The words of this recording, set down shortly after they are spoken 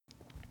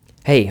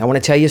Hey, I want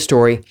to tell you a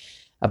story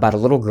about a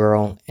little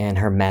girl and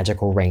her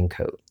magical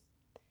raincoat.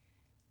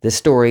 This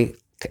story,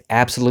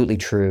 absolutely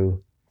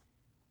true,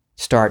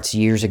 starts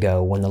years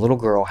ago when the little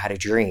girl had a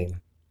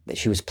dream that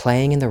she was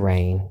playing in the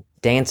rain,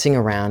 dancing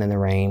around in the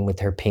rain with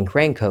her pink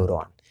raincoat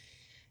on.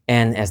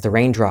 And as the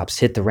raindrops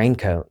hit the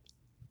raincoat,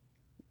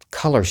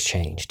 colors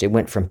changed. It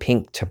went from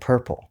pink to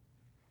purple.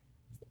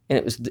 And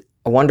it was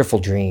a wonderful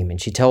dream.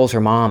 And she tells her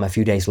mom a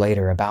few days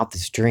later about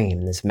this dream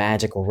and this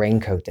magical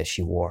raincoat that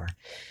she wore.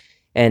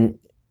 And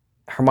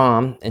her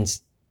mom, and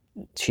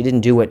she didn't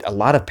do what a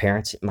lot of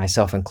parents,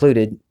 myself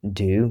included,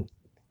 do.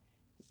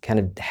 Kind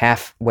of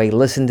halfway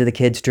listen to the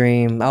kid's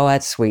dream. Oh,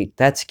 that's sweet.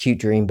 That's a cute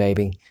dream,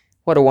 baby.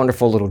 What a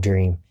wonderful little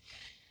dream.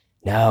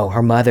 No,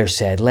 her mother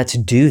said, let's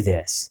do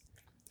this.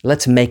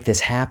 Let's make this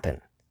happen.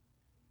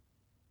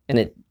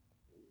 And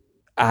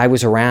I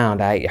was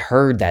around. I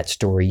heard that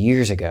story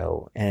years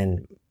ago.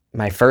 And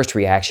my first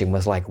reaction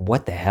was like,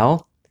 what the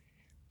hell?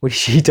 What is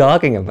she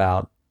talking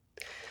about?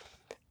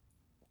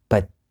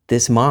 But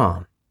this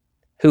mom,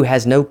 who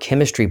has no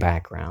chemistry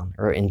background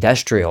or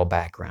industrial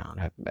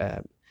background,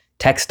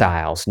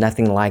 textiles,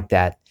 nothing like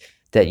that,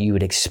 that you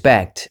would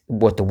expect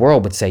what the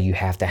world would say you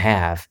have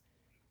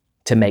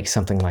to make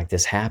something like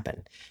this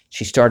happen.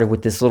 She started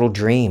with this little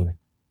dream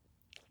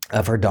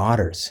of her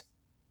daughters,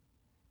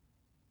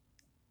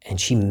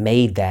 and she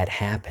made that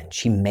happen.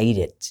 She made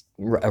it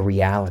a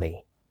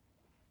reality.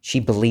 She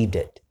believed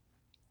it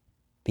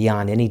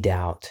beyond any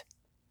doubt.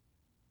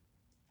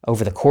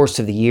 Over the course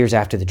of the years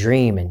after the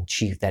dream, and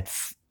that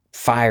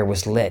fire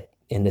was lit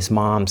in this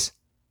mom's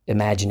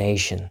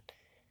imagination.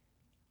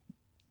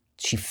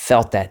 She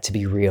felt that to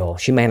be real.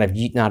 She may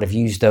not have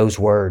used those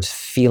words,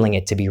 feeling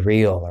it to be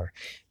real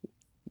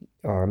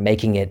or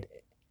making it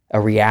a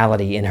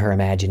reality in her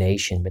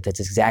imagination, but that's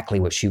exactly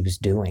what she was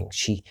doing.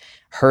 She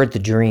heard the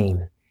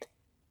dream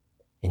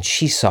and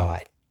she saw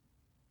it.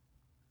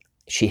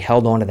 She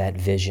held on to that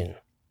vision.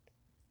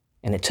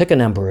 And it took a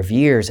number of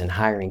years in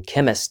hiring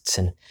chemists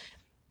and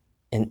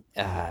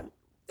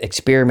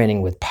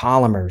experimenting with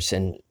polymers.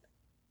 And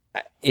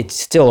it's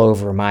still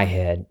over my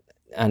head,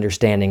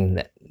 understanding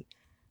that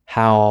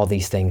how all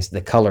these things,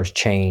 the colors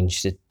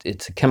change.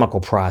 It's a chemical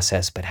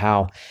process, but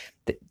how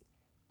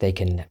they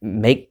can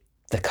make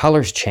the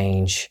colors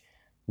change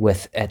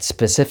at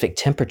specific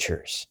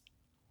temperatures,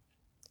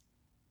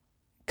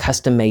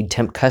 custom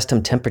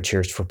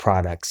temperatures for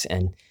products.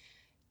 And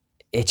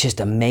it's just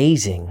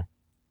amazing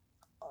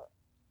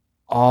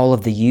all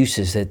of the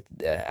uses that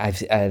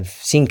I've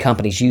seen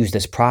companies use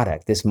this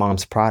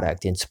mom's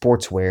product, in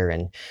sportswear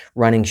and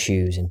running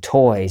shoes and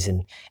toys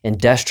and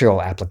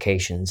industrial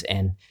applications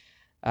and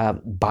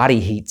body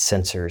heat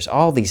sensors,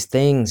 all these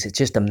things. It's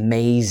just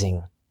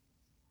amazing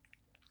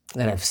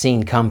that I've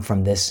seen come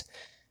from this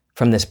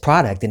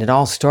product. And it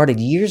all started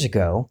years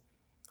ago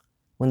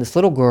when this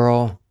little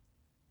girl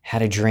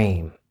had a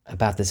dream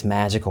about this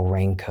magical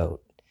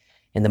raincoat.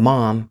 And the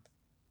mom,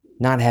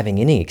 not having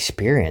any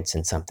experience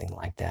in something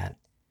like that,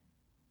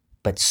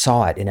 but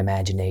saw it in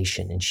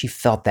imagination. And she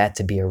felt that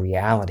to be a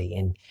reality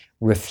and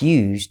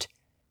refused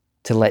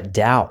to let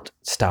doubt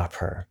stop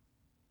her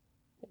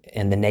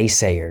and the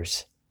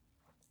naysayers.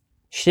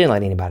 She didn't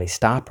let anybody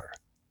stop her.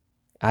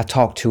 I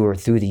talked to her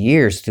through the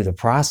years, through the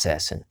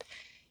process, and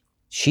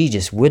she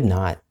just would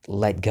not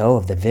let go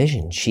of the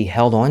vision. She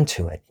held on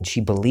to it and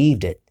she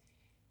believed it.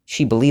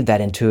 She believed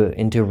that into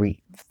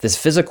this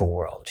physical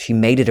world. She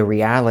made it a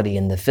reality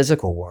in the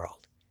physical world.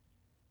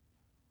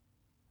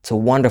 It's a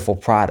wonderful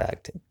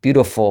product,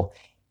 beautiful.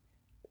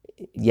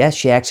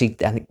 Yes, I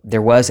think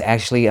there was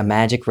actually a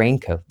magic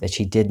raincoat that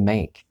she did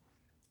make,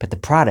 but the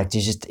product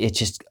it's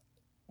just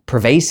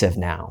pervasive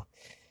now.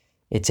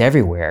 It's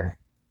everywhere,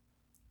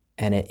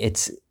 and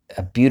it's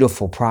a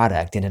beautiful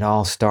product. And it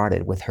all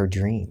started with her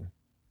dream,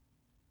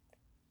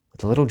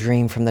 with a little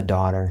dream from the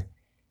daughter,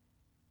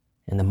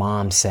 and the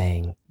mom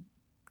saying,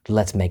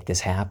 "Let's make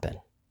this happen."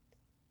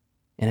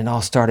 And it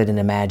all started in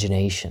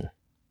imagination.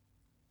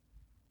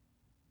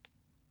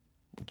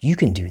 You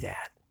can do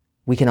that.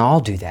 We can all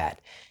do that.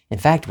 In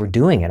fact, we're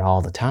doing it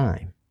all the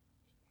time.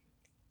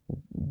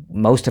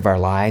 Most of our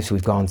lives,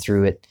 we've gone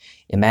through it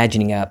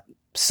imagining up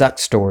suck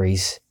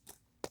stories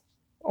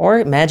or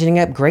imagining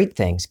up great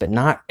things, but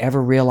not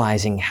ever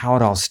realizing how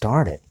it all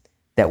started,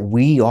 that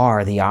we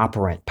are the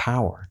operant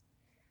power,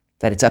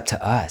 that it's up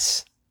to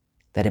us,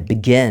 that it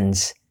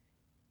begins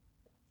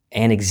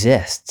and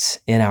exists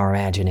in our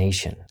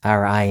imagination,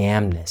 our I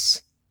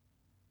amness.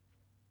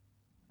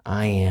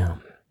 I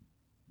am.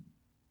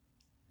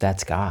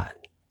 That's God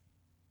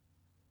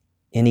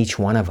in each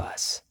one of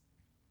us.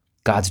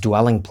 God's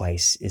dwelling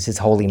place is his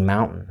holy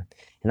mountain,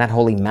 and that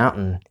holy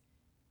mountain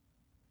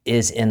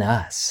is in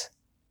us.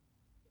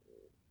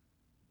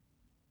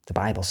 The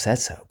Bible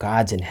says so.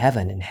 God's in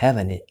heaven, and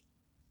heaven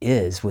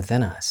is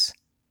within us.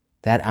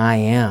 That I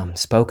am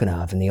spoken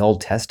of in the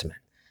Old Testament.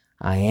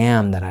 I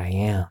am that I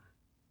am.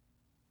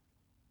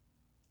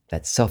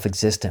 That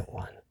self-existent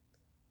one.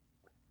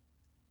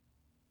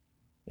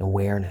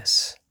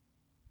 Awareness.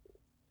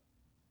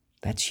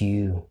 That's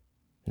you,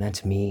 and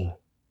that's me.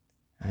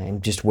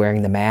 I'm just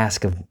wearing the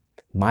mask of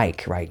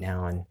mic right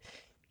now, and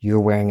you're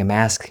wearing a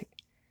mask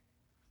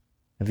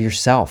of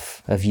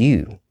yourself, of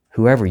you,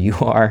 whoever you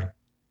are.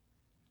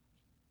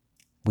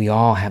 We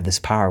all have this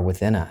power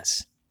within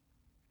us.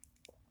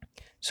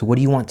 So what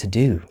do you want to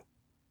do?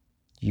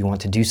 You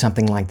want to do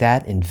something like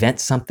that? Invent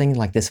something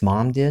like this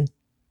mom did?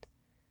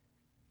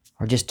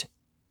 Or just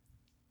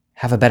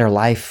have a better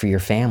life for your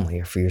family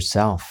or for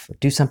yourself?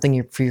 Do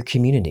something for your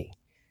community.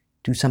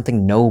 Do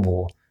something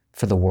noble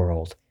for the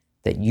world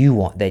that you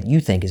want, that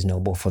you think is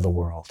noble for the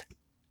world.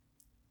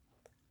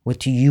 What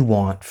do you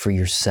want for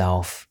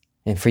yourself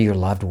and for your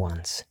loved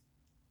ones?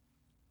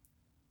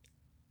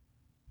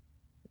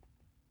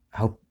 I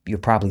hope you're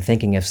probably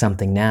thinking of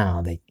something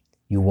now that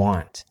you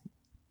want.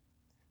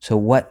 So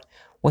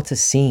what's a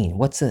scene?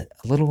 What's a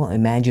little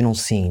imaginal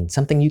scene?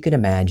 Something you could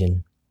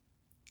imagine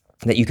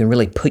that you can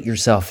really put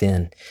yourself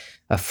in,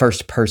 a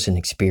first-person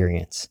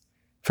experience,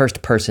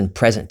 first-person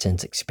present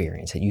tense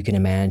experience that you can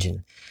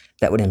imagine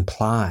that would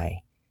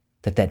imply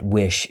that that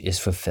wish is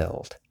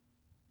fulfilled.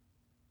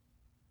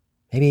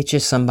 Maybe it's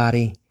just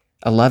somebody,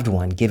 a loved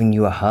one, giving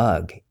you a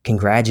hug,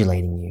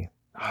 congratulating you.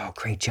 Oh,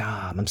 great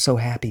job. I'm so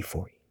happy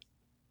for you.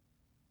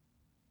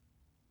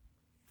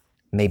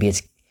 Maybe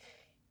it's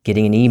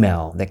getting an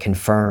email that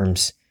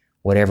confirms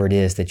whatever it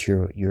is that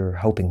you're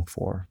hoping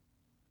for.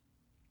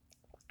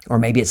 Or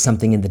maybe it's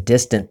something in the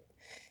distant,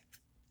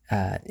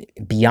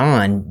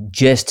 beyond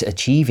just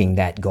achieving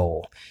that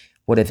goal.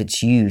 What if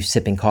it's you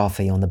sipping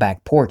coffee on the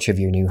back porch of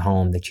your new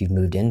home that you've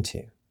moved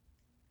into?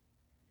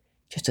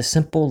 Just a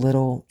simple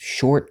little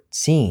short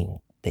scene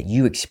that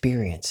you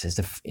experience as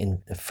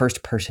in the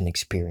first person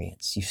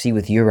experience. You see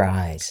with your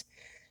eyes.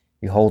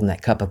 You're holding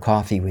that cup of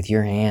coffee with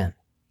your hand.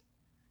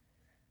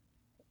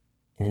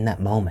 And in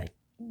that moment,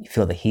 you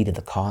feel the heat of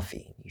the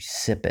coffee. You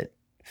sip it,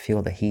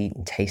 feel the heat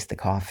and taste the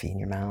coffee in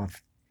your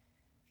mouth.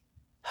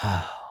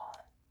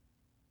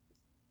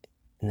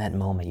 In that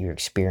moment, you're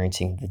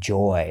experiencing the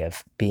joy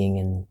of being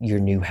in your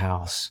new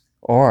house.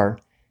 Or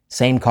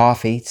same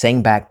coffee,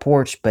 same back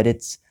porch, but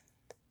it's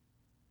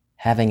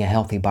having a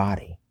healthy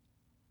body.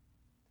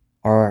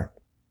 Or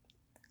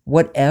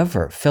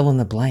whatever, fill in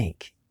the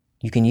blank.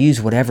 You can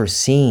use whatever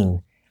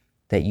scene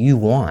that you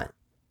want.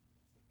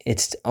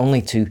 It's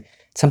only to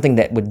something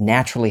that would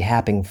naturally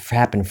happen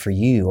for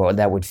you, or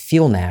that would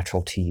feel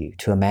natural to you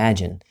to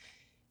imagine.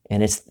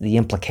 And it's the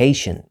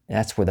implication.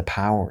 That's where the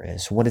power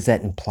is. What does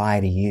that imply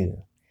to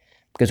you?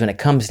 Because when it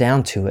comes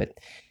down to it,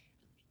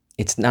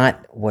 it's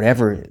not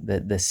whatever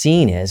the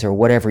scene is or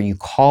whatever you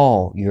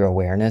call your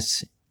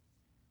awareness.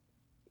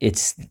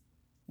 It's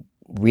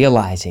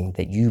realizing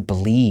that you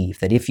believe,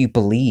 that if you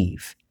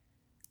believe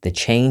the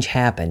change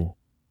happened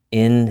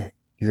in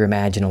your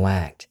imaginal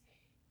act,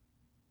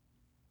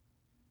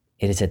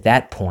 it is at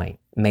that point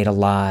made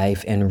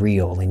alive and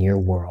real in your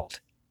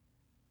world.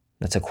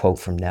 That's a quote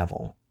from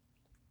Neville.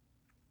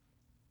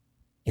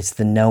 It's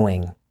the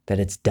knowing that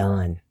it's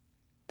done,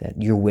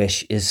 that your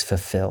wish is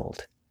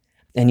fulfilled.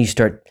 And you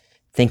start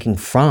thinking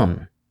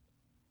from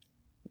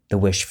the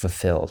wish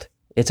fulfilled.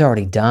 It's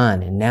already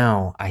done, and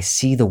now I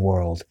see the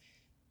world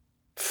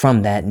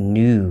from that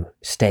new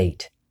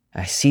state.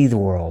 I see the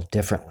world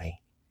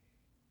differently.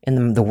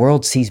 And the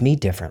world sees me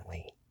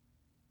differently.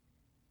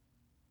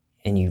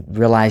 And you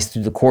realize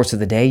through the course of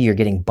the day, you're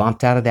getting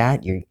bumped out of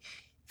that. You're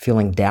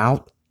feeling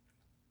doubt.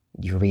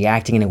 You're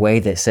reacting in a way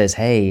that says,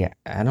 hey,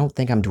 I don't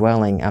think I'm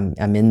dwelling.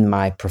 I'm in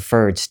my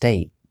preferred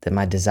state,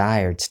 my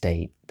desired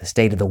state, the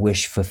state of the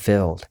wish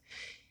fulfilled.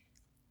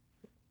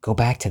 Go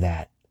back to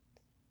that.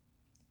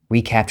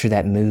 Recapture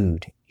that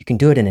mood. You can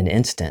do it in an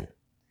instant.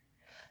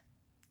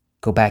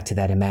 Go back to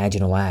that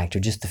imaginal act or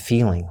just the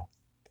feeling.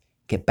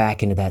 Get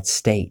back into that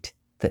state.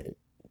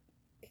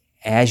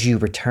 As you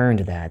return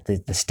to that,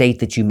 the state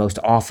that you most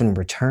often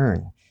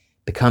return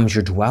becomes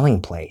your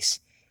dwelling place.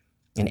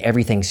 And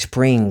everything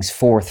springs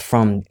forth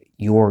from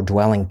your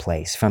dwelling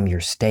place, from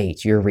your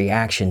state. Your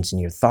reactions and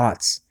your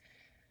thoughts,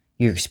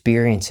 your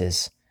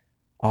experiences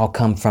all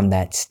come from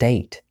that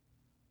state.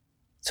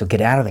 So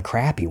get out of the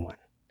crappy one.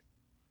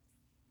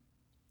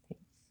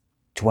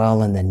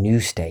 Dwell in the new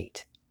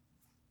state,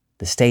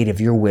 the state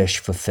of your wish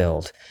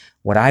fulfilled.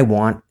 What I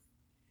want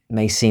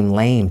may seem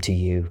lame to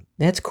you.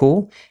 That's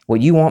cool.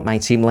 What you want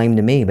might seem lame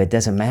to me, but it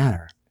doesn't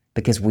matter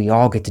because we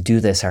all get to do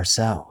this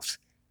ourselves.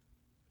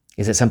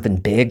 Is it something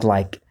big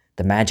like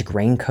the magic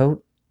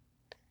raincoat?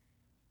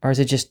 Or is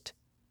it just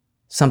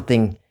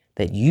something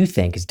that you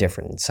think is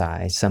different in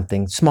size,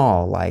 something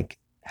small like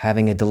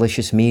having a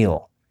delicious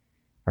meal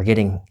or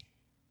getting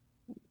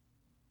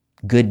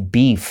good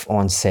beef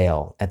on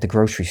sale at the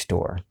grocery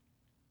store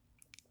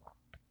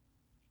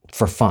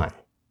for fun?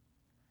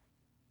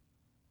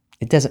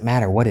 It doesn't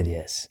matter what it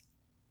is.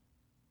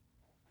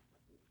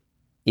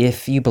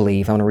 If you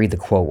believe, I want to read the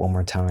quote one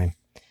more time.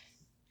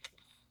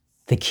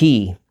 The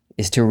key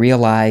is to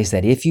realize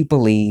that if you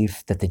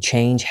believe that the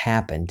change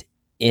happened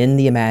in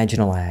the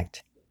imaginal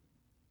act,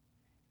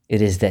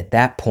 it is at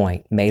that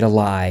point made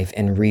alive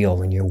and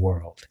real in your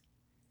world.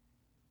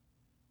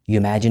 You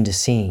imagined a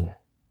scene.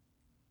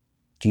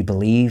 Do you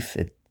believe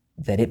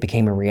that it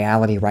became a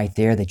reality right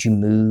there, that you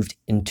moved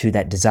into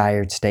that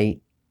desired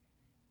state?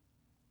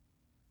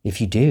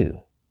 If you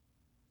do,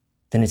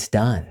 then it's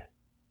done.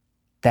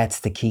 That's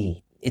the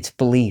key. It's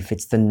belief.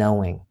 It's the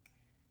knowing.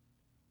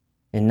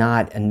 And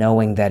not a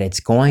knowing that it's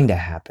going to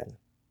happen.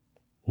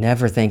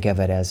 Never think of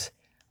it as,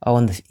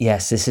 oh,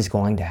 yes, this is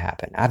going to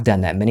happen. I've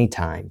done that many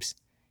times.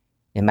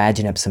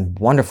 Imagine up some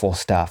wonderful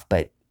stuff,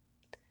 but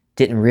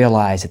didn't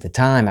realize at the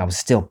time I was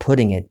still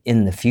putting it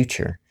in the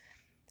future.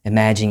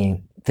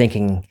 Imagining,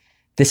 thinking,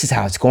 this is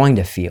how it's going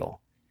to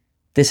feel.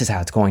 This is how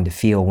it's going to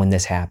feel when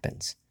this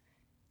happens.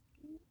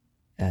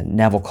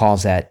 Neville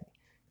calls that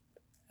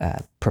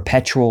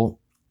perpetual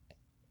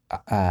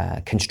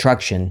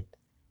construction,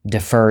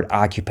 deferred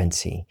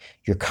occupancy.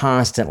 You're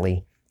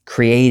constantly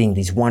creating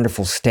these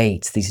wonderful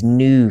states, these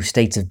new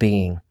states of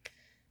being,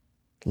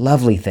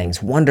 lovely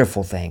things,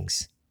 wonderful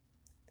things.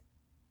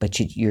 But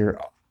you're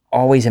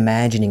always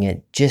imagining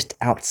it just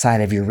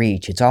outside of your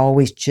reach. It's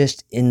always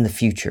just in the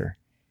future.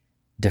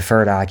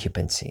 Deferred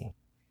occupancy.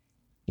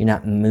 You're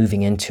not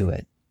moving into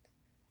it.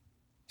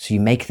 So you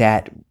make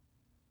that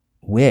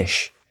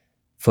wish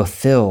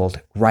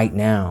fulfilled right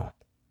now.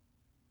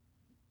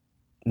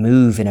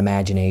 Move in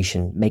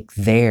imagination. Make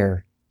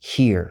there,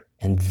 here,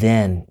 and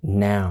then,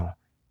 now.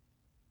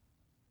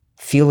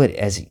 Feel it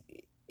as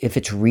if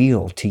it's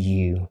real to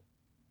you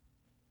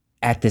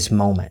at this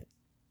moment.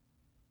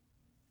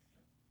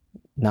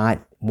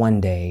 Not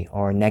one day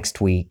or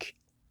next week.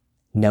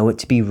 Know it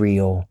to be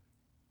real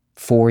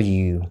for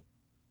you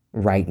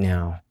right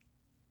now.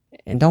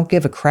 And don't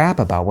give a crap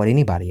about what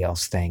anybody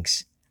else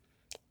thinks.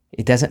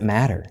 It doesn't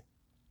matter.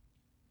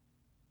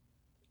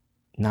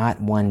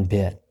 Not one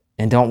bit.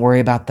 And don't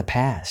worry about the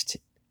past.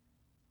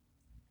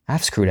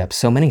 I've screwed up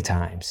so many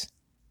times.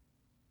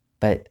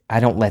 But I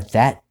don't let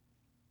that,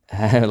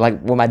 like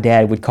what my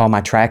dad would call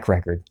my track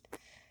record.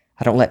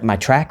 I don't let my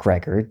track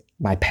record,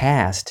 my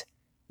past,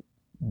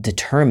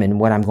 determine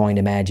what I'm going to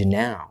imagine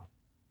now.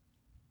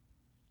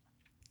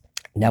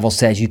 Neville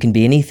says you can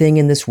be anything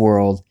in this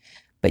world,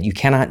 but you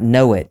cannot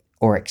know it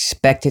or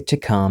expect it to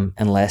come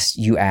unless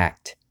you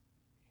act.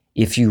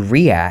 If you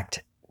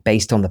react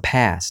based on the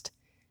past,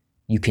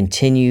 you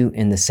continue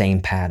in the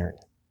same pattern.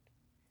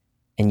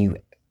 And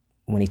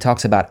when he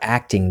talks about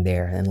acting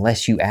there,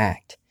 unless you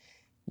act,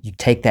 you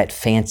take that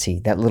fancy,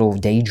 that little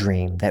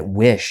daydream, that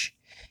wish,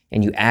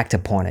 and you act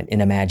upon it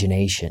in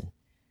imagination.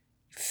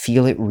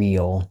 Feel it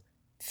real.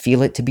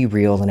 Feel it to be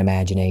real in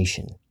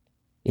imagination.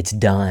 It's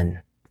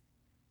done.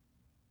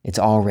 It's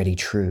already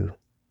true.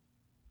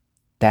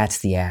 That's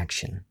the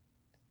action.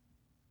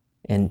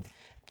 And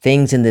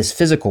things in this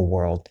physical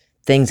world,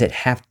 things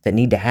that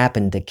need to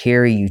happen to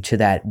carry you to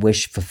that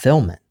wish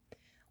fulfillment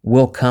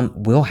will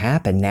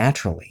happen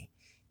naturally.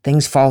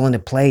 Things fall into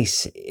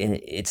place.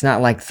 It's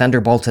not like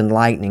thunderbolts and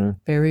lightning.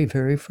 Very,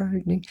 very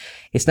frightening.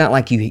 It's not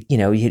like you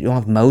don't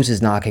have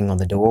Moses knocking on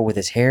the door with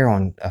his hair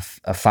on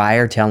a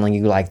fire telling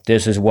you like,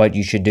 this is what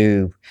you should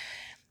do.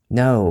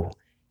 No,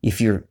 if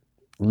you're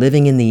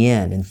living in the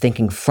end and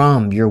thinking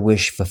from your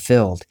wish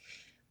fulfilled,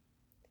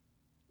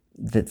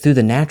 that through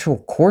the natural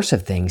course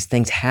of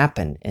things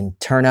happen and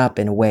turn up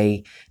in a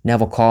way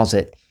Neville calls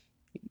it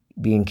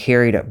being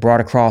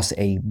brought across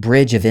a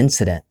bridge of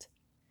incident.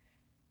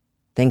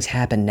 Things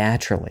happen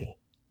naturally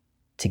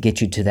to get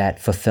you to that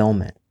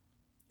fulfillment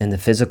in the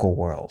physical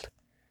world.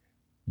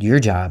 Your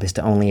job is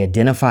to only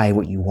identify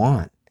what you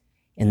want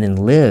and then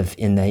live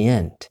in the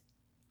end.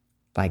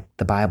 Like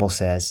the Bible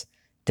says,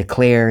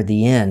 declare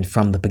the end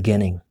from the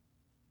beginning.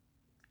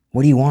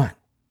 What do you want?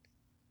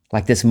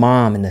 Like this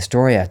mom in the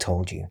story I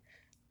told you.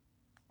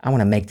 I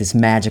want to make this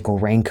magical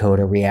raincoat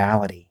a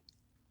reality.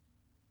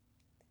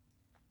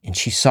 And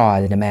she saw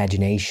it in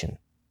imagination.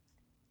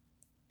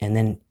 And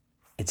then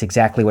it's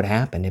exactly what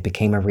happened. It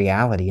became a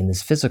reality in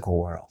this physical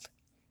world.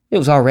 It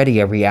was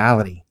already a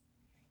reality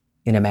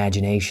in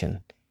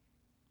imagination.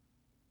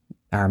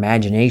 Our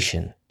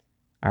imagination,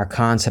 our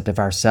concept of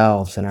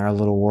ourselves and our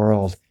little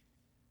world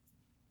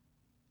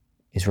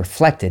is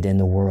reflected in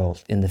the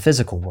world, in the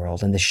physical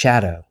world, in the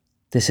shadow.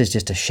 This is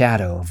just a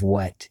shadow of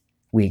what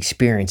we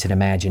experience in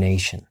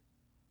imagination.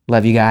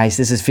 Love you guys.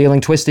 This is Feeling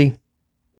Twisty.